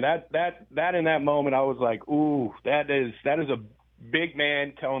Greenlaw. And that in that moment, I was like, ooh, that is a big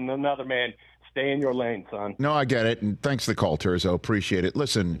man telling another man, stay in your lane, son. No, I get it. And thanks for the call, Terzo. Appreciate it.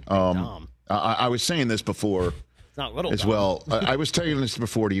 Listen, I was saying this before. It's not little as well. I was telling this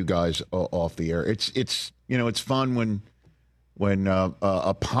before to you guys off the air. It's fun when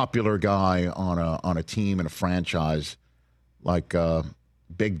a popular guy on a team and a franchise like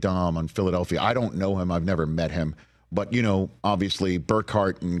Big Dom on Philadelphia. I don't know him. I've never met him, but obviously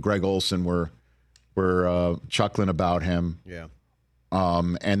Burkhardt and Greg Olson were chuckling about him. Yeah.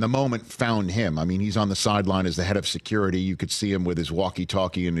 And the moment found him. I mean, he's on the sideline as the head of security. You could see him with his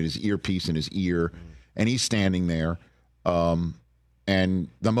walkie-talkie and his earpiece in his ear. And he's standing there, and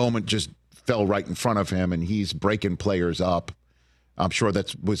the moment just fell right in front of him, and he's breaking players up. I'm sure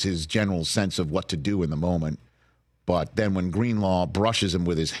that was his general sense of what to do in the moment. But then when Greenlaw brushes him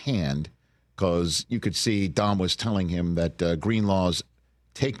with his hand, because you could see Dom was telling him that Greenlaw's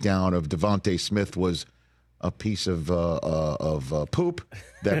takedown of Devontae Smith was a piece of poop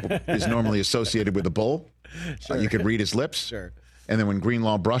that is normally associated with a bull. Sure. You could read his lips. Sure. And then when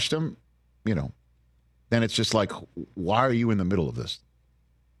Greenlaw brushed him, then it's just like, why are you in the middle of this?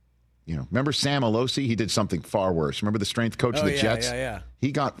 Remember Sam Alosi? He did something far worse. Remember the strength coach of the Jets? Yeah.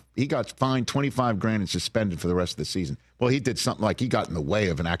 He got fined $25,000 and suspended for the rest of the season. Well, he did something like he got in the way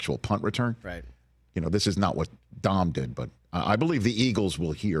of an actual punt return. Right. This is not what Dom did, but I believe the Eagles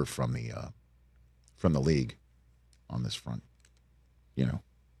will hear from the league on this front.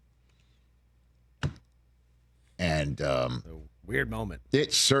 And weird moment.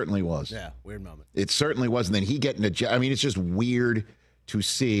 It certainly was. Yeah, weird moment. It certainly was. And then he getting it's just weird to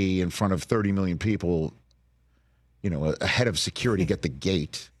see in front of 30 million people, a head of security get the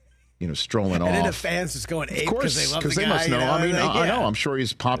gate, strolling off. And then the fans just going ape because they love the guy. They must know. I know. I'm sure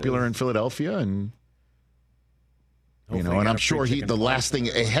he's popular Yeah. in Philadelphia, and Hopefully and got I'm a sure free the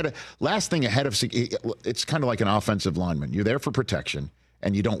chicken last thing ahead of it's kind of like an offensive lineman. You're there for protection,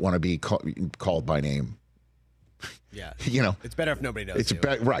 and you don't want to be called by name. Yeah. It's better if nobody knows. It's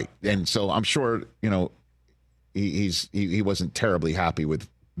right. And so I'm sure, he wasn't terribly happy with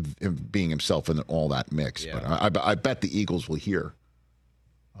him being himself in all that mix. Yeah. But I bet the Eagles will hear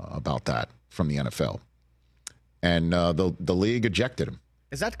about that from the NFL. And the league ejected him.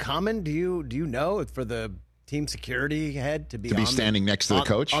 Is that common? Do you know for the team security head to be standing next to the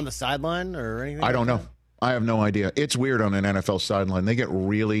coach on the sideline or anything? I don't know. I have no idea. It's weird on an NFL sideline. They get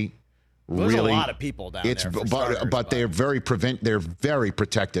really. There's a lot of people down there. But they're very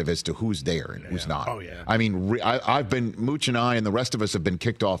protective as to who's there and who's not. Oh yeah. I mean, I've been Mooch and I and the rest of us have been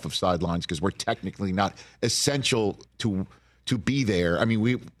kicked off of sidelines because we're technically not essential to be there. I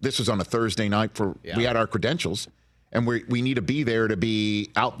mean, this was on a Thursday night we had our credentials, and we need to be there to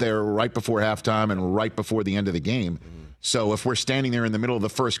be out there right before halftime and right before the end of the game. So if we're standing there in the middle of the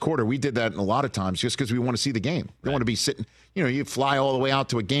first quarter, we did that a lot of times just because we want to see the game. We don't want to be sitting, you fly all the way out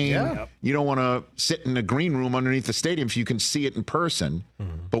to a game. Yeah. You don't want to sit in a green room underneath the stadium if you can see it in person.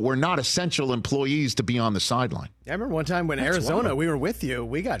 But we're not essential employees to be on the sideline. I remember one time when Arizona, we were with you,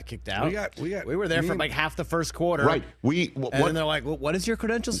 we got kicked out. We were there for like half the first quarter. Right. And then they're like, well, what does your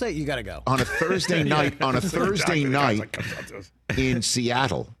credential say? You got to go. On a Thursday night, in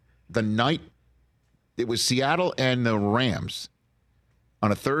Seattle, it was Seattle and the Rams.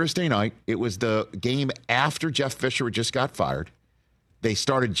 on a Thursday night. It was the game after Jeff Fisher had just got fired. They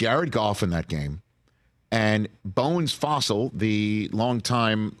started Jared Goff in that game. And Bones Fossil, the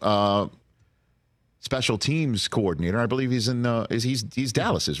longtime special teams coordinator, I believe he's in he's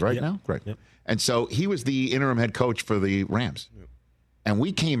Dallas's right now? Great. Yep. And so he was the interim head coach for the Rams. Yep. And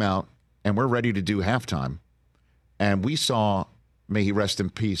we came out, and we're ready to do halftime. And we saw, may he rest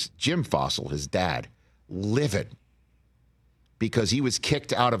in peace, Jim Fossil, his dad, livid because he was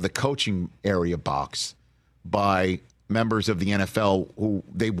kicked out of the coaching area box by members of the NFL who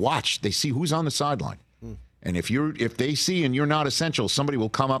they see who's on the sideline. And if they see and you're not essential, somebody will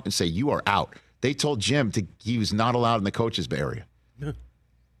come up and say, you are out. They told Jim he was not allowed in the coaches' area.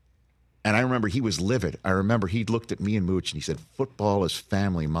 And I remember he was livid. I remember he looked at me and Mooch and he said, football is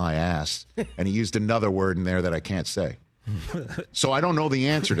family, my ass. And he used another word in there that I can't say. So I don't know the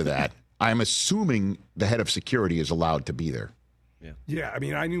answer to that. I'm assuming the head of security is allowed to be there. Yeah, I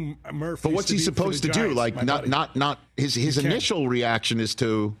mean, I knew Murph. But what's he supposed to do? Like, not his initial reaction is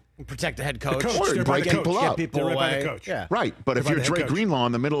to protect the head coach, or break people up. Get people away. Coach. Yeah. Right, but if you're Dre Greenlaw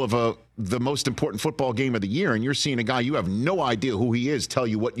in the middle of the most important football game of the year, and you're seeing a guy you have no idea who he is tell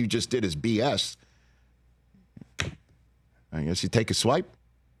you what you just did is BS, I guess you take a swipe.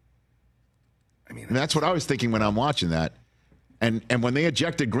 I mean, and that's what I was thinking when I'm watching that. And when they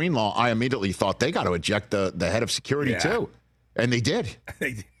ejected Greenlaw, I immediately thought they got to eject the head of security too, and they did.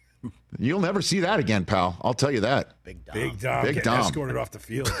 You'll never see that again, pal. I'll tell you that. Big Dom. Escorted off the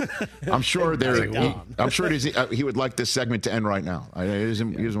field. I'm sure he would like this segment to end right now. He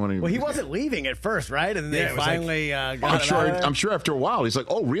wasn't leaving at first, right? And then they finally got I'm sure after a while he's like,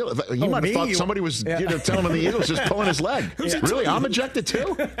 oh, really? He might have thought somebody was telling him the Eagles just pulling his leg. Really? I'm ejected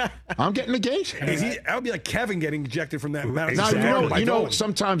too? I'm getting the gate? I would be like Kevin getting ejected from that. Now,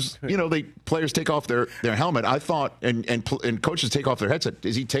 sometimes, players take off their helmet. I thought, and coaches take off their headset.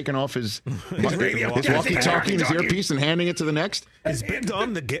 Is he taking off his walkie-talkie, his earpiece, and handing it to the next? Is Big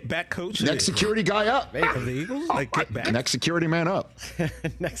Dom the get-back coach? Next security guy up. Of the Eagles? Get back? Next security man up.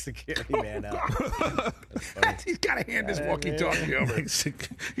 Next security man up. He's got to hand his walkie-talkie over. That's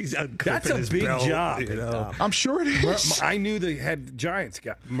a big job. I'm sure it is. I knew the head Giants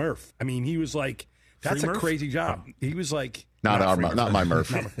guy, Murph. I mean, he was like, that's a crazy job. He was like... Not my Murph.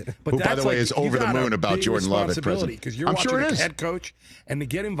 Who, by the way, is over the moon about Jordan Love at present. Because you're watching a head coach, and to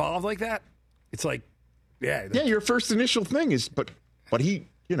get involved like that, it's like, your first initial thing is, but he,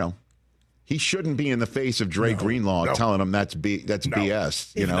 he shouldn't be in the face of Dre Greenlaw telling him that's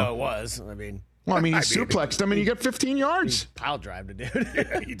BS. Even though it was, I mean. Well, he suplexed him, and he got 15 yards. He pile drived a dude.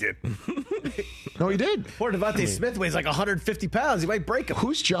 Yeah, he did. No, he did. Poor Devontae Smith weighs like 150 pounds. He might break him.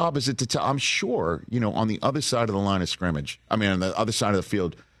 Whose job is it to tell? I'm sure, on the other side of the line of scrimmage, on the other side of the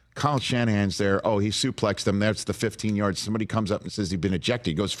field, Kyle Shanahan's there. Oh, he suplexed him. That's the 15 yards. Somebody comes up and says he's been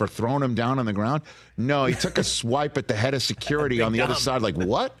ejected. He goes for throwing him down on the ground. No, he took a swipe at the head of security on the other side. Like,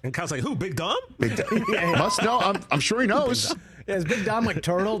 what? And Kyle's like, who, Big Dom? Must know. I'm sure he knows. Yeah, is Big Dom like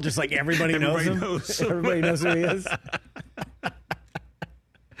Turtle? Just like everybody knows him? Everybody knows who he is?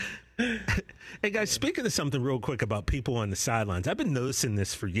 Hey, guys, speaking of something real quick about people on the sidelines, I've been noticing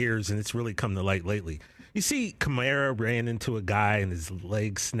this for years, and it's really come to light lately. You see Kamara ran into a guy and his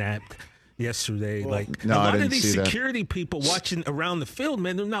leg snapped yesterday. A lot of these security people watching around the field,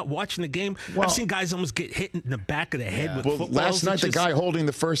 man, they're not watching the game. I've seen guys almost get hit in the back of the head with footballs. Last night, the guy holding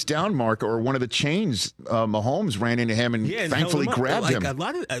the first down marker or one of the chains, Mahomes, ran into him and thankfully grabbed him. A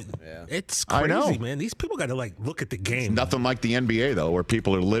lot of it's crazy, man. These people got to look at the game. It's nothing like the NBA, though, where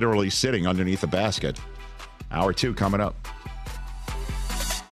people are literally sitting underneath a basket. Hour 2 coming up.